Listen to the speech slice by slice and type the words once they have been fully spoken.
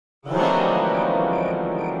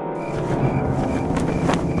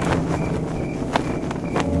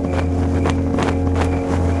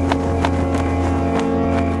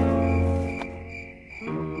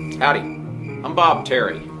Howdy, I'm Bob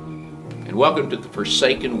Terry, and welcome to the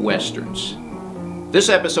Forsaken Westerns. This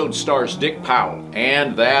episode stars Dick Powell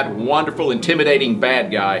and that wonderful, intimidating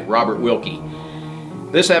bad guy, Robert Wilkie.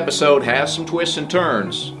 This episode has some twists and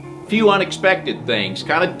turns, a few unexpected things,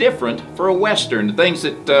 kind of different for a Western, things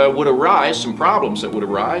that would arise, some problems that would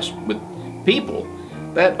arise with people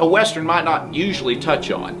that a Western might not usually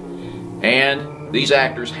touch on. And these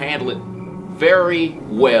actors handle it very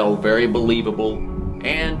well, very believable.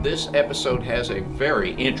 And this episode has a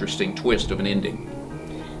very interesting twist of an ending.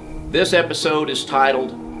 This episode is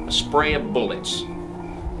titled A Spray of Bullets.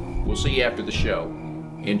 We'll see you after the show.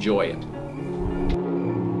 Enjoy it.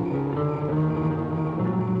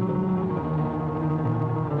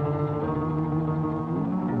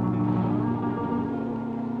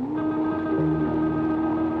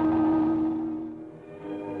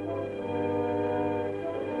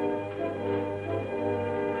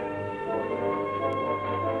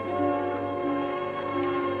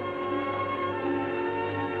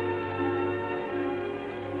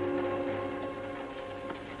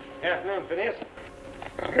 Afternoon, Phineas.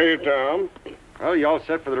 Hey, Tom. Well, you all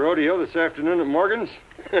set for the rodeo this afternoon at Morgan's?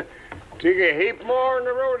 Take a heap more in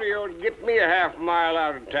the rodeo to get me a half mile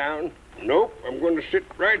out of town. Nope, I'm going to sit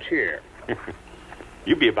right here.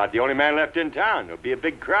 You'll be about the only man left in town. There'll be a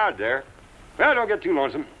big crowd there. Well, don't get too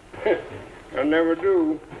lonesome. I never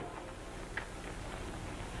do.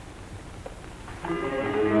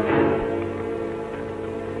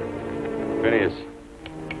 Phineas.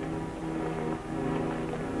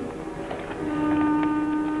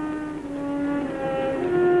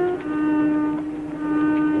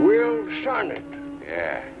 Sonnet.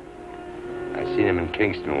 Yeah. I seen him in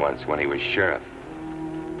Kingston once when he was sheriff.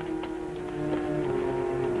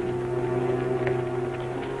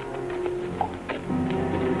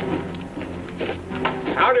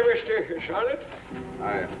 Howdy, Mr. Sonnet.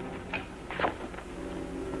 Hi.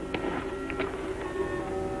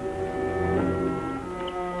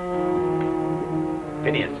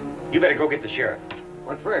 Phineas, you better go get the sheriff.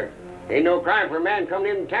 What for? Ain't no crime for a man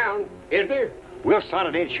coming into town, is there? Will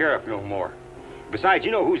Sonnet ain't sheriff no more. Besides, you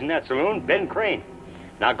know who's in that saloon? Ben Crane.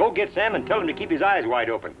 Now go get Sam and tell him to keep his eyes wide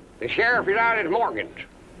open. The sheriff is out at Morgan's.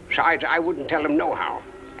 Besides, I wouldn't tell him nohow.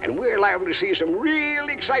 And we're liable to see some real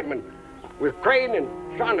excitement with Crane and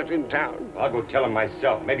Sonnet in town. I'll go tell him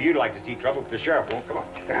myself. Maybe you'd like to see trouble if the sheriff won't. Come on.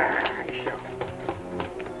 Ah, sure.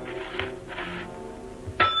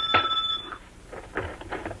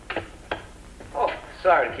 Oh,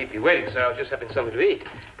 sorry to keep you waiting, sir. I was just having something to eat.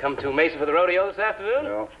 Come to Mesa for the rodeo this afternoon?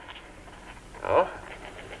 No. Oh?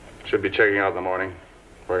 Should be checking out in the morning.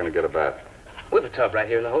 We're going to get a bath. We have a tub right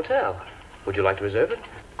here in the hotel. Would you like to reserve it?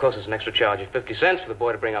 Of course, it's an extra charge of 50 cents for the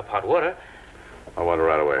boy to bring up hot water. I want it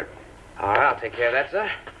right away. All right, I'll take care of that, sir.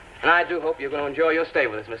 And I do hope you're going to enjoy your stay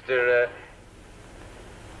with us, Mr.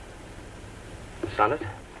 Sonnet.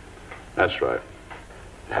 That's right.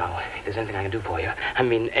 Now, if there's anything I can do for you, I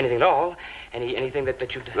mean, anything at all, anything that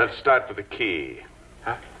you'd... Let's start with the key.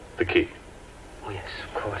 Huh? The key. Oh, yes,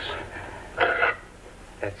 of course.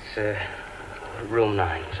 That's, room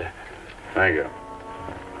 9, sir. Thank you.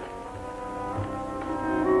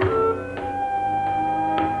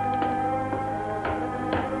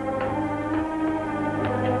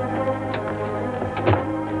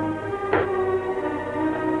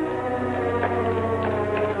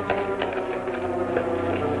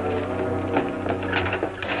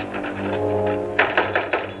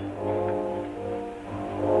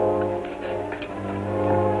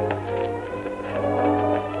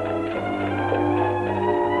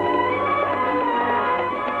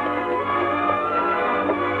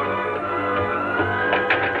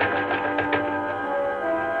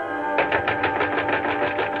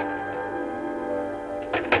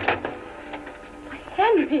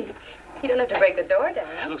 You don't have to break the door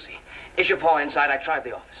down. Lucy, is your paw inside? I tried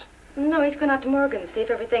the office. No, he's gone out to Morgan to see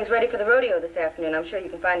if everything's ready for the rodeo this afternoon. I'm sure you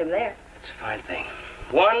can find him there. It's a fine thing.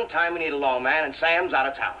 One time we need a lawman, and Sam's out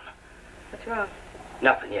of town. What's wrong?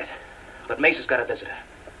 Nothing yet. But Mesa's got a visitor.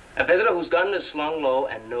 A visitor whose gun is slung low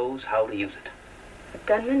and knows how to use it. A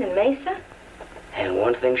gunman in Mesa? And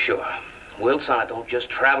one thing's sure. Will Sonnet don't just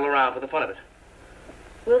travel around for the fun of it.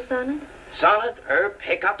 Will Sonnet? Sonnet, Herb,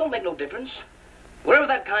 Hickok, don't make no difference. Wherever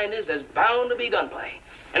that kind is, there's bound to be gunplay.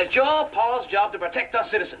 And it's your paw's job to protect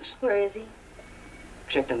us citizens. Where is he?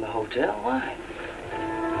 Checked in the hotel. Why?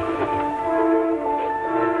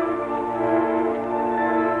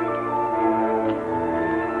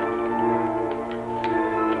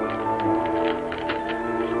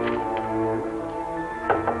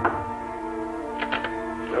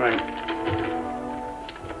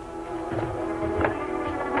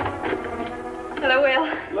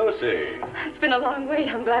 long wait.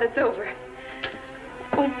 I'm glad it's over.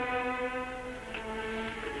 Oh.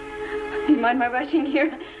 Do you mind my rushing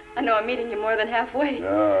here? I know I'm meeting you more than halfway.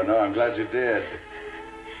 No, I'm glad you did.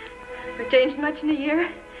 Have you changed much in a year?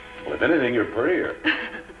 Well, if anything, you're prettier.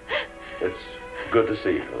 It's good to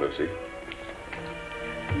see you, Lucy.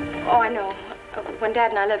 Oh, I know. When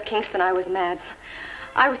Dad and I left Kingston, I was mad.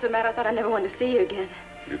 I was so mad I thought I never wanted to see you again.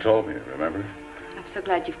 You told me, remember? I'm so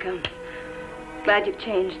glad you've come. Glad you've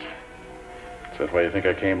changed. Is that why you think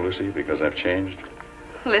I came, Lucy? Because I've changed?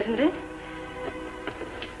 Well, isn't it?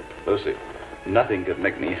 Lucy, nothing could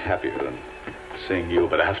make me happier than seeing you,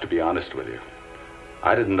 but I have to be honest with you.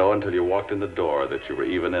 I didn't know until you walked in the door that you were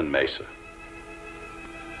even in Mesa.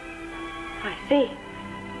 I see.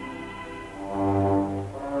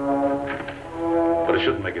 But it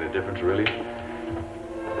shouldn't make any difference, really.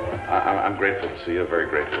 I'm grateful to see you, very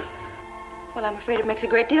grateful. Well, I'm afraid it makes a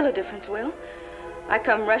great deal of difference, Will. I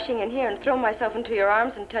come rushing in here and throw myself into your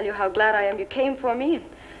arms and tell you how glad I am you came for me, and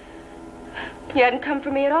you hadn't come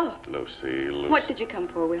for me at all. Lucy. What did you come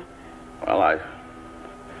for, Will? Well, I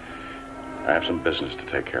have some business to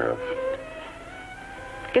take care of.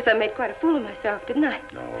 Guess I made quite a fool of myself, didn't I?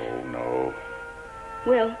 No.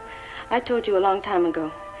 Will, I told you a long time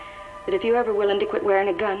ago that if you ever willing to quit wearing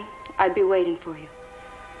a gun, I'd be waiting for you.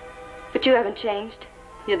 But you haven't changed.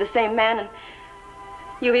 You're the same man, and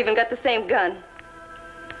you've even got the same gun.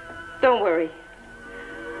 Don't worry.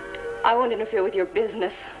 I won't interfere with your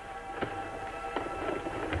business.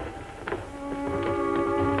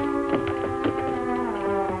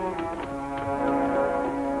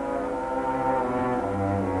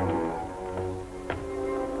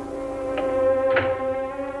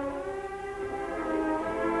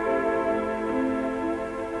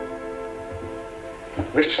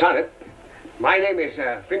 Mr. Sonnet, my name is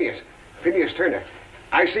Phineas Turner.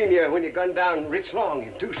 I seen you when you gunned down Rich Long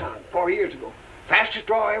in Tucson 4 years ago. Fastest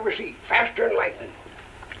draw I ever see. Faster than lightning.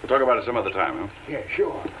 We'll talk about it some other time, huh? Yeah,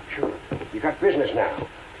 sure. You got business now,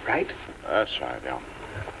 right? That's right, yeah.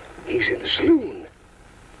 He's in the saloon.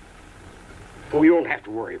 Oh, you don't have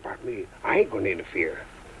to worry about me. I ain't going to interfere.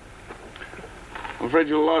 I'm afraid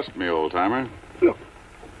you lost me, old-timer. Look,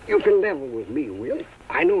 you can level with me, Will.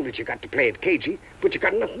 I know that you got to play it cagey, but you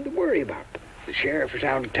got nothing to worry about. The sheriff is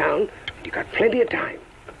out of town, and you got plenty of time.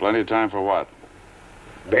 Plenty of time for what?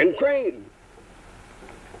 Ben Crane.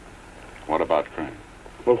 What about Crane?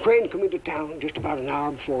 Well, Crane come into town just about an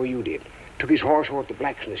hour before you did. Took his horse over at the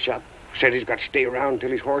blacksmith shop. Said he's got to stay around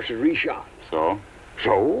until his horse is reshod. So?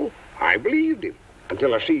 So, I believed him.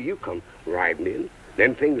 Until I see you come riding in.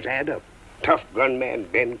 Then things add up. Tough gunman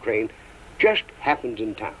Ben Crane just happens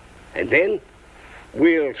in town. And then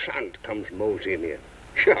Will Sant comes moseying in.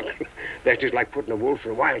 Shucks, that's just like putting a wolf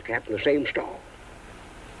and a wildcat in the same stall.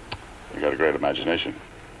 You got a great imagination.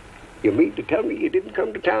 You mean to tell me you didn't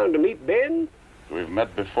come to town to meet Ben? We've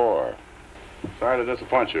met before. Sorry to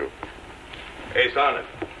disappoint you. Hey, Sonnet.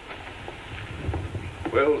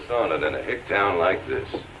 Will Sonnet in a hick town like this.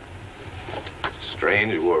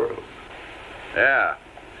 Strange world. Yeah,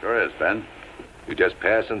 sure is, Ben. You just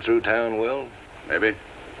passing through town, Will? Maybe.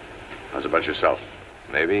 How's about yourself?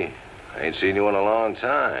 Maybe. I ain't seen you in a long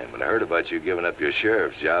time, but I heard about you giving up your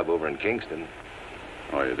sheriff's job over in Kingston.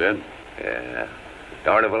 Oh, you did? Yeah.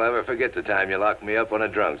 Darn if I'll ever forget the time you locked me up on a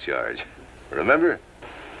drunk charge. Remember?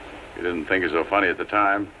 You didn't think it so funny at the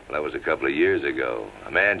time. Well, that was a couple of years ago.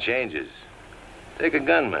 A man changes. Take a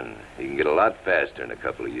gunman. He can get a lot faster in a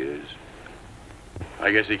couple of years.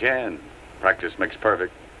 I guess he can. Practice makes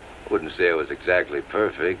perfect. Wouldn't say I was exactly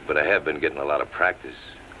perfect, but I have been getting a lot of practice.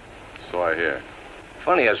 So I hear.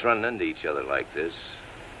 Funny us running into each other like this.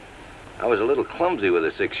 I was a little clumsy with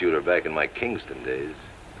a six-shooter back in my Kingston days.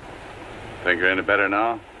 Think you're any better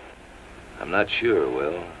now? I'm not sure,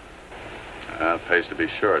 Will. It pays to be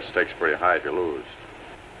sure. Stakes pretty high if you lose.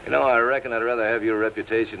 You know, I reckon I'd rather have your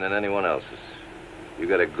reputation than anyone else's. You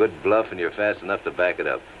got a good bluff and you're fast enough to back it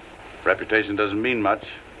up. Reputation doesn't mean much.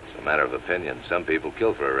 It's a matter of opinion. Some people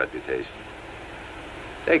kill for a reputation.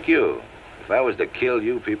 Take you. If I was to kill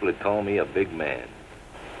you, people would call me a big man.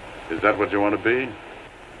 Is that what you want to be?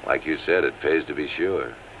 Like you said, it pays to be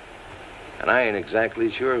sure. And I ain't exactly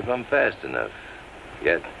sure if I'm fast enough.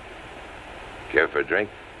 Yet. Care for a drink?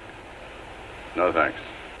 No, thanks.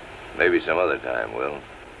 Maybe some other time, Will.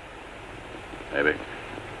 Maybe.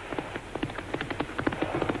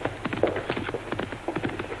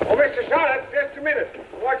 Oh, Mr. Sonnet, just a minute.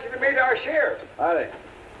 I want you to meet our sheriff. Howdy.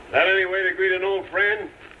 That any way to greet an old friend?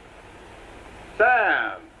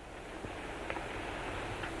 Sam!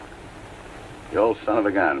 You old son of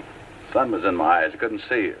a gun. Sun was in my eyes. I couldn't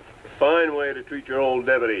see you. Fine way to treat your old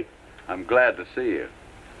deputy. I'm glad to see you.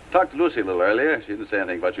 Talked to Lucy a little earlier. She didn't say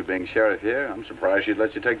anything about you being sheriff here. I'm surprised she'd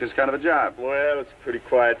let you take this kind of a job. Well, it's a pretty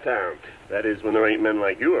quiet town. That is, when there ain't men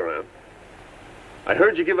like you around. I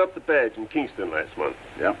heard you give up the badge in Kingston last month.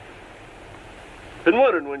 Yeah. Been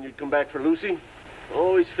wondering when you'd come back for Lucy.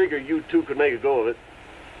 Always figured you two could make a go of it.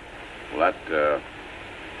 Well, that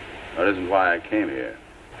isn't why I came here.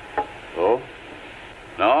 Oh?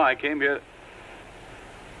 No, I came here...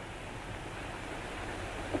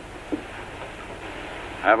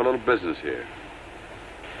 I have a little business here.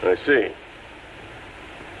 I see.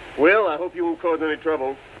 Well, I hope you won't cause any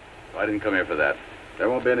trouble. I didn't come here for that. There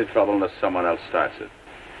won't be any trouble unless someone else starts it.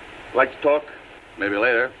 Like to talk? Maybe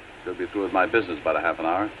later. Should be through with my business about a half an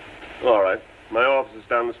hour. All right. My office is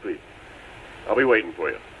down the street. I'll be waiting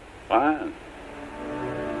for you. Fine.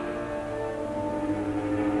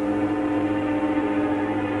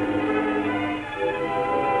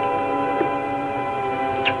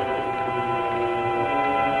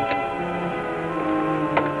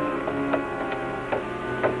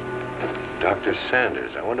 Dr.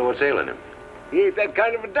 Sanders. I wonder what's ailing him. He ain't that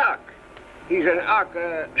kind of a doc. He's an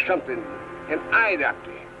something, an eye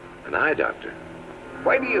doctor. An eye doctor?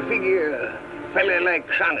 Why do you figure a fella like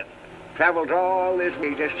Sonnet travels all this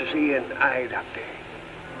way just to see an eye doctor?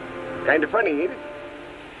 Kind of funny, ain't it?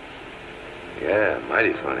 Yeah,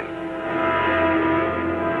 mighty funny.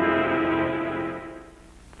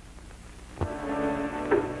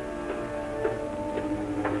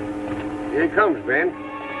 Here he comes, Ben.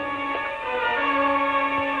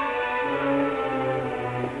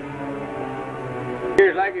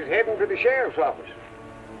 Appears like he's heading for the sheriff's office.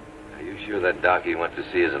 Are you sure that doc he went to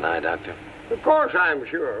see is an eye doctor? Of course I'm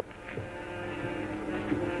sure.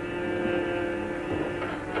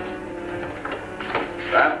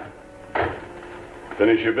 Sam?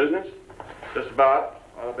 Finish your business? Just about.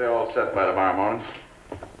 I'll be all set by tomorrow morning.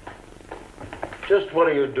 Just what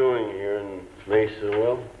are you doing here in Mesa,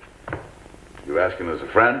 Will? You asking as a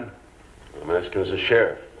friend? I'm asking as a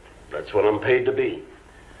sheriff. That's what I'm paid to be.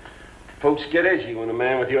 Folks get edgy when a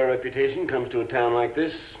man with your reputation comes to a town like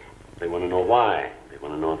this. They want to know why. They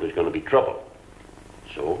want to know if there's going to be trouble.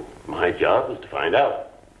 So, my job is to find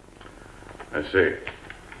out. I see.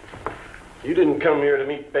 You didn't come here to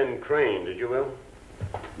meet Ben Crane, did you, Will?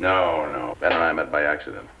 No. Ben and I met by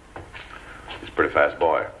accident. He's a pretty fast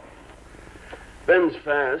boy. Ben's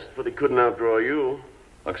fast, but he couldn't outdraw you.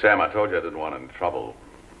 Look, Sam, I told you I didn't want any trouble.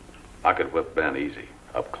 I could whip Ben easy,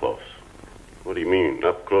 up close. What do you mean,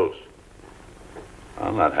 up close?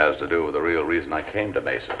 Well, that has to do with the real reason I came to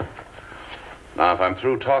Mesa. Now, if I'm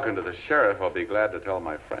through talking to the sheriff, I'll be glad to tell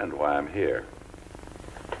my friend why I'm here.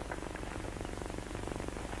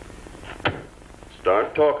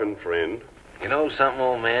 Start talking, friend. You know something,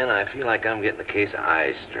 old man? I feel like I'm getting a case of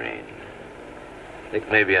eye strain. Think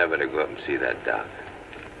maybe I better go up and see that doc.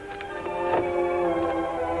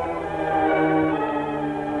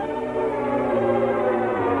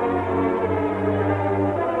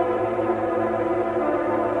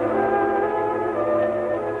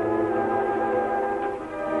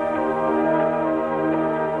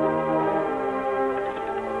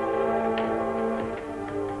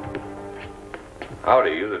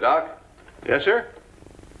 Howdy, you the doc? Yes, sir?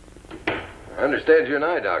 I understand you're an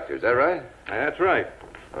eye doctor, is that right? That's right.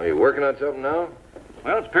 Are you working on something now?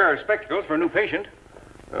 Well, it's a pair of spectacles for a new patient.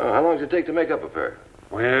 Oh, how long does it take to make up a pair?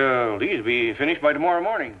 Well, these will be finished by tomorrow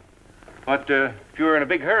morning. But if you're in a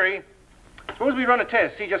big hurry, suppose we run a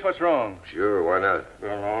test, see just what's wrong. Sure, why not?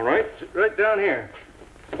 Well, all right. Sit right down here.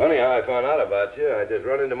 Funny how I found out about you. I just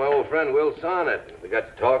run into my old friend Will Sonnet. We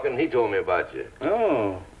got to talking, and he told me about you.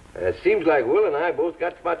 Oh. It seems like Will and I both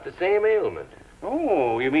got about the same ailment.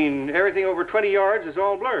 Oh, you mean everything over 20 yards is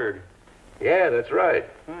all blurred? Yeah, that's right.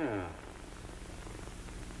 Oh.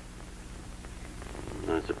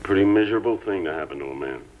 That's a pretty miserable thing to happen to a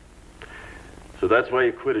man. So that's why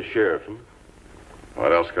you quit as sheriff, huh?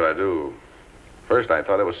 What else could I do? First, I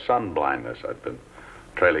thought it was sun blindness. I'd been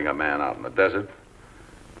trailing a man out in the desert.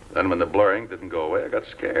 Then when the blurring didn't go away, I got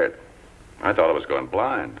scared. I thought I was going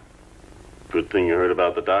blind. Good thing you heard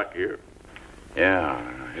about the doc here. Yeah,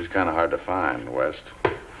 he's kind of hard to find, West.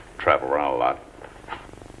 Travel around a lot.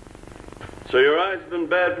 So your eyes have been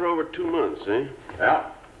bad for over 2 months, eh? Yeah.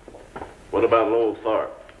 What about Lowell Tharp?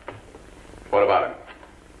 What about him?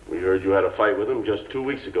 We heard you had a fight with him just 2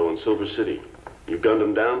 weeks ago in Silver City. You gunned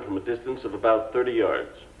him down from a distance of about 30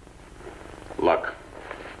 yards. Luck.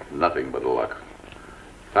 Nothing but luck.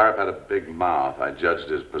 Tharp had a big mouth. I judged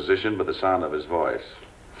his position by the sound of his voice.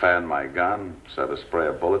 Fanned my gun, set a spray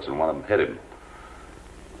of bullets, and one of them hit him.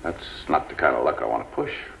 That's not the kind of luck I want to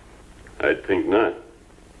push. I'd think not.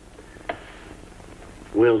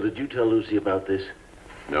 Will, did you tell Lucy about this?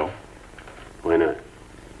 No. Why not?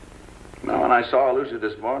 No, when I saw Lucy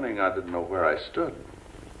this morning, I didn't know where I stood.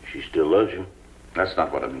 She still loves you. That's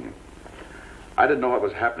not what I mean. I didn't know what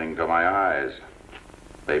was happening to my eyes.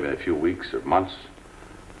 Maybe in a few weeks or months,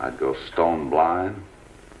 I'd go stone blind.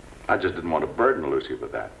 I just didn't want to burden Lucy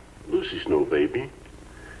with that. Lucy's no baby.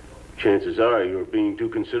 Chances are you're being too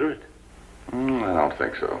considerate. I don't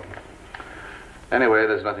think so. Anyway,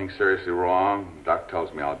 there's nothing seriously wrong. Doc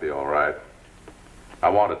tells me I'll be all right. I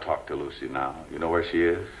want to talk to Lucy now. You know where she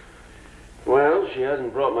is? Well, she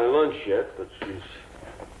hasn't brought my lunch yet, but she's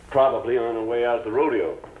probably on her way out of the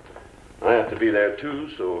rodeo. I have to be there, too,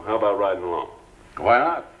 so how about riding along? Why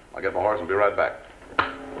not? I'll get my horse and be right back.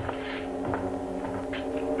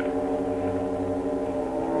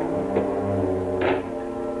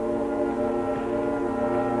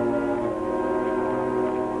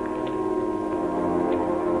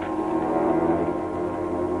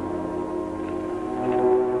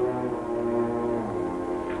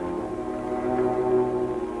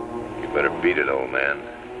 Beat it, old man.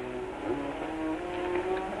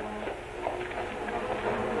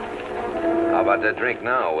 How about that drink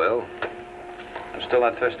now, Will? I'm still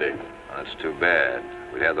not thirsty. That's too bad.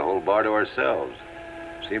 We'd have the whole bar to ourselves.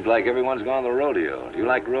 Seems like everyone's gone to the rodeo. Do you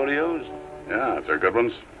like rodeos? Yeah, if they're good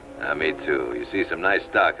ones. Me too. You see some nice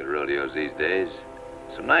stock at rodeos these days.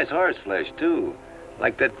 Some nice horse flesh, too.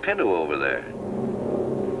 Like that Pinto over there.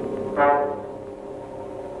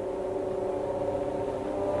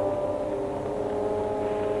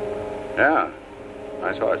 Yeah,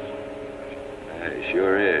 nice horse. Yeah, he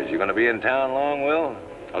sure is. You gonna be in town long, Will?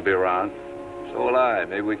 I'll be around. So will I.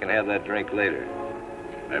 Maybe we can have that drink later.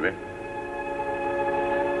 Maybe.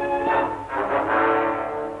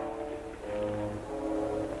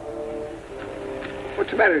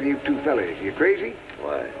 What's the matter with you two fellas? You crazy?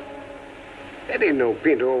 Why? That ain't no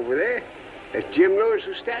Pinto over there. That's Jim Lewis'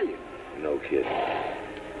 stallion. No kidding.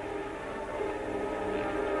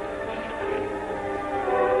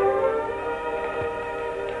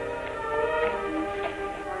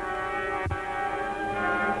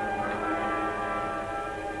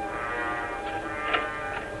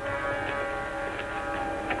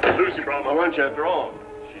 Lucy brought my lunch after all.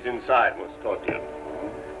 She's inside, wants to talk to you.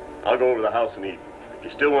 I'll go over to the house and eat. If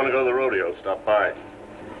you still want to go to the rodeo, stop by.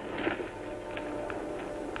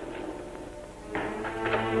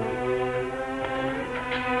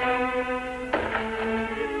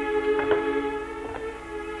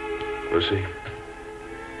 Lucy?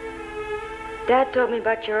 Dad told me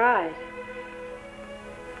about your eyes.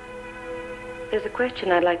 There's a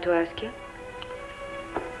question I'd like to ask you.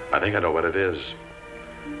 I think I know what it is.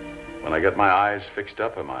 When I get my eyes fixed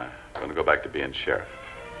up, am I going to go back to being sheriff?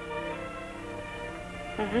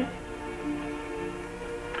 Mm-hmm.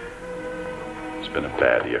 It's been a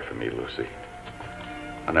bad year for me, Lucy.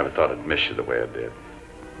 I never thought I'd miss you the way I did.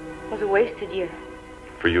 It was a wasted year.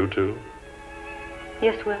 For you, too?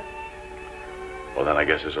 Yes, Will. Well, then I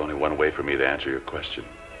guess there's only one way for me to answer your question.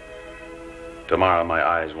 Tomorrow, my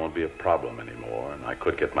eyes won't be a problem anymore, and I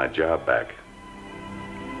could get my job back.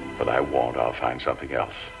 But I won't. I'll find something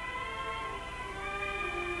else.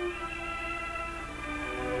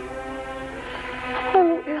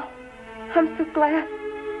 Oh, Will, I'm so glad.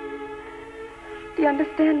 Do you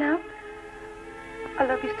understand now? I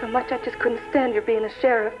love you so much, I just couldn't stand your being a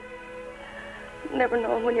sheriff. Never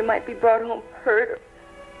knowing when you might be brought home hurt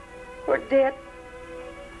or dead.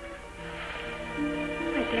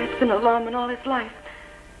 My dad's been a lawman all his life.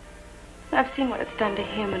 I've seen what it's done to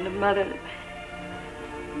him and to Mother.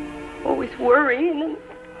 Always worrying and...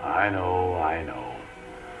 I know.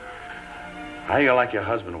 How do you like your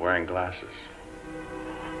husband wearing glasses?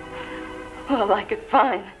 Well, I like it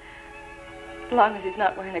fine. As long as he's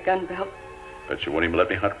not wearing a gun belt. But you won't even let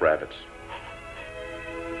me hunt rabbits.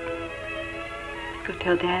 Go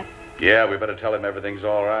tell Dad. Yeah, we better tell him everything's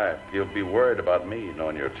all right. He'll be worried about me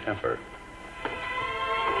knowing your temper.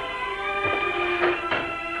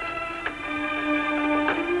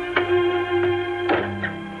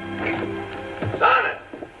 Sonnet!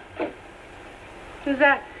 Who's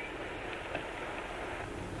that?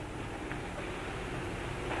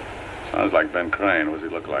 Sounds like Ben Crane. What does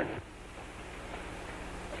he look like?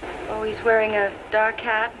 Oh, he's wearing a dark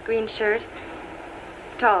hat, green shirt.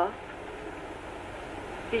 Tall. Is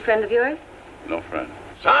he a friend of yours? No friend.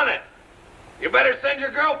 Sonnet! You better send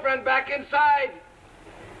your girlfriend back inside.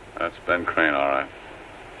 That's Ben Crane, all right.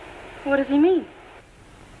 What does he mean?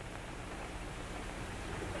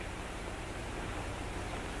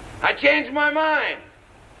 I changed my mind.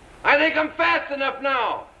 I think I'm fast enough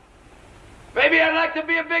now. Maybe I'd like to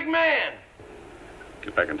be a big man.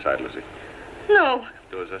 Get back inside, Lucy. No.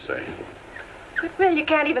 Do as I say. But, Will, you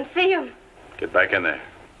can't even see him. Get back in there.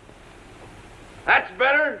 That's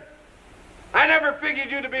better. I never figured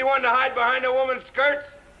you to be one to hide behind a woman's skirts.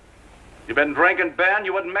 You been drinking, Ben?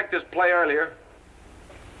 You wouldn't make this play earlier.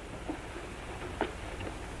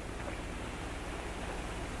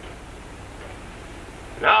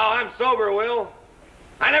 No, I'm sober, Will.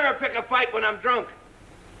 I never pick a fight when I'm drunk.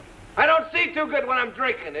 I don't see too good when I'm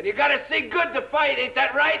drinking, and you gotta see good to fight, ain't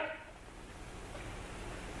that right?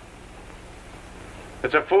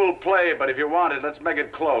 It's a fool play, but if you want it, let's make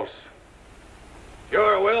it close.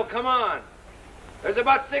 Sure, Will, come on. There's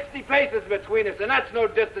about 60 paces between us, and that's no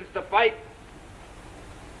distance to fight.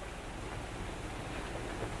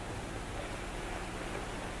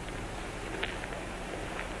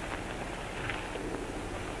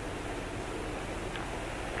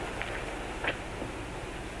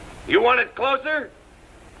 You want it closer?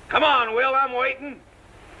 Come on, Will, I'm waiting.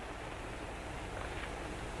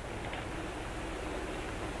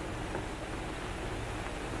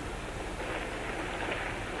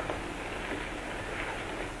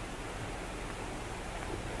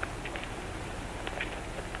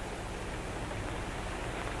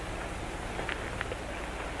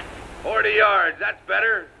 Yards, that's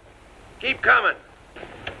better. Keep coming.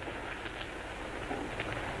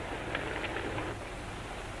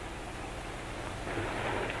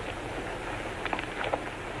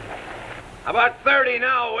 About 30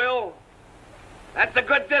 now, Will. That's a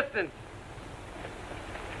good distance.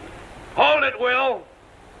 Hold it, Will.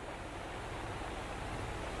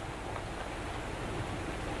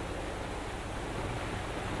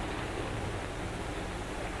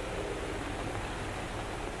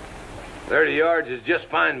 "30 yards is just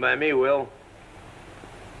fine by me, Will.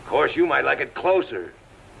 Of course, you might like it closer.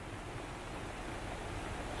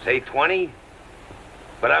 Say 20?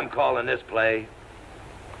 But I'm calling this play.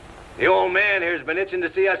 The old man here's been itching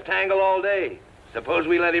to see us tangle all day. Suppose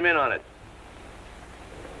we let him in on it.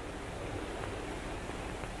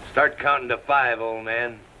 Start counting to 5, old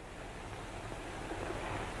man.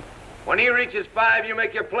 When he reaches 5, you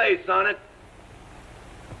make your play, Sonnet.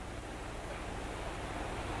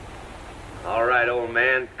 All right, old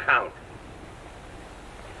man, count.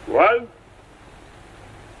 1,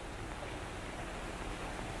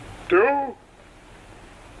 2,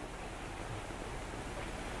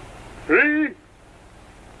 3,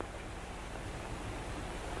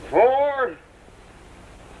 4,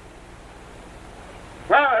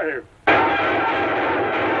 5.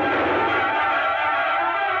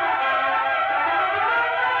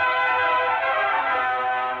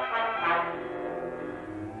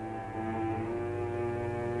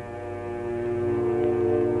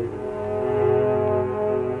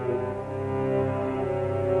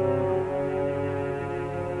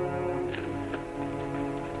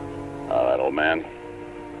 Man,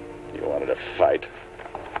 you wanted to fight.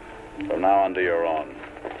 From now on, to your own.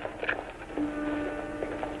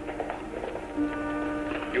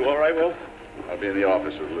 You all right, Will? I'll be in the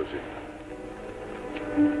office with Lucy.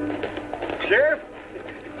 Sheriff,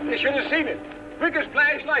 you should have seen it. Quick as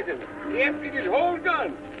flash lightning. He emptied his whole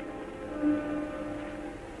gun.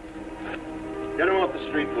 Get him off the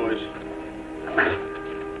street, boys.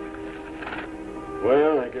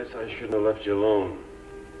 Well, I guess I shouldn't have left you alone.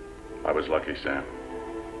 I was lucky, Sam.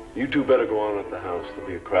 You two better go on at the house. There'll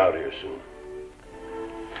be a crowd here soon.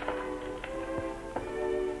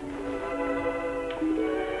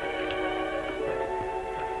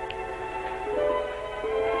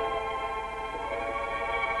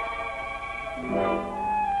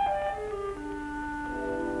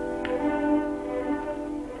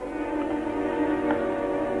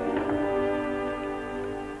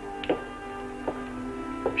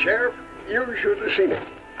 Sheriff, you should have seen it.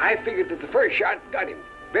 I figured that the first shot got him.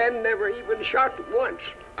 Ben never even shot once.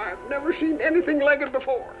 I've never seen anything like it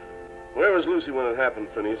before. Where was Lucy when it happened,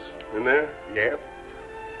 Phineas? In there? Yep.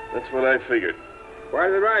 That's what I figured. Why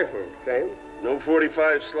the rifle, Sam? No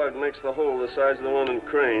 .45 slug makes the hole the size of the one in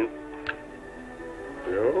Crane.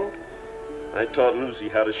 No? I taught Lucy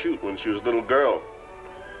how to shoot when she was a little girl.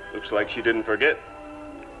 Looks like she didn't forget.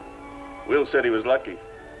 Will said he was lucky.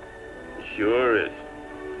 He sure is.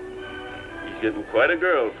 He's getting quite a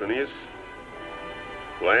girl, Phineas.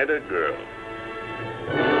 Quite a girl.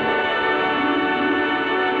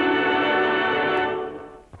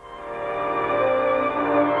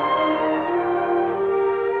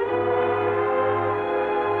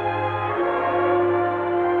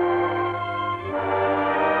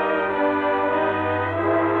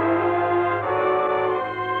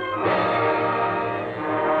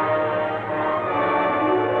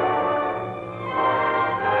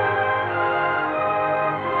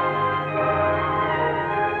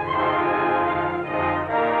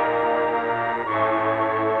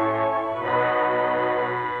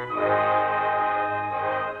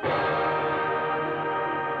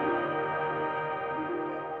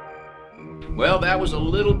 Well, that was a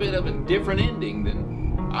little bit of a different ending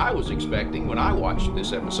than I was expecting when I watched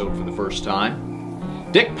this episode for the first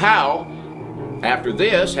time. Dick Powell, after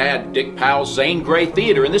this, had Dick Powell's Zane Grey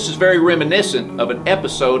Theater, and this is very reminiscent of an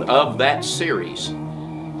episode of that series.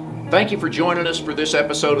 Thank you for joining us for this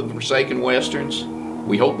episode of the Forsaken Westerns.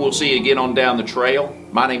 We hope we'll see you again on Down the Trail.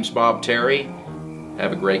 My name's Bob Terry.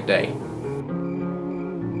 Have a great day.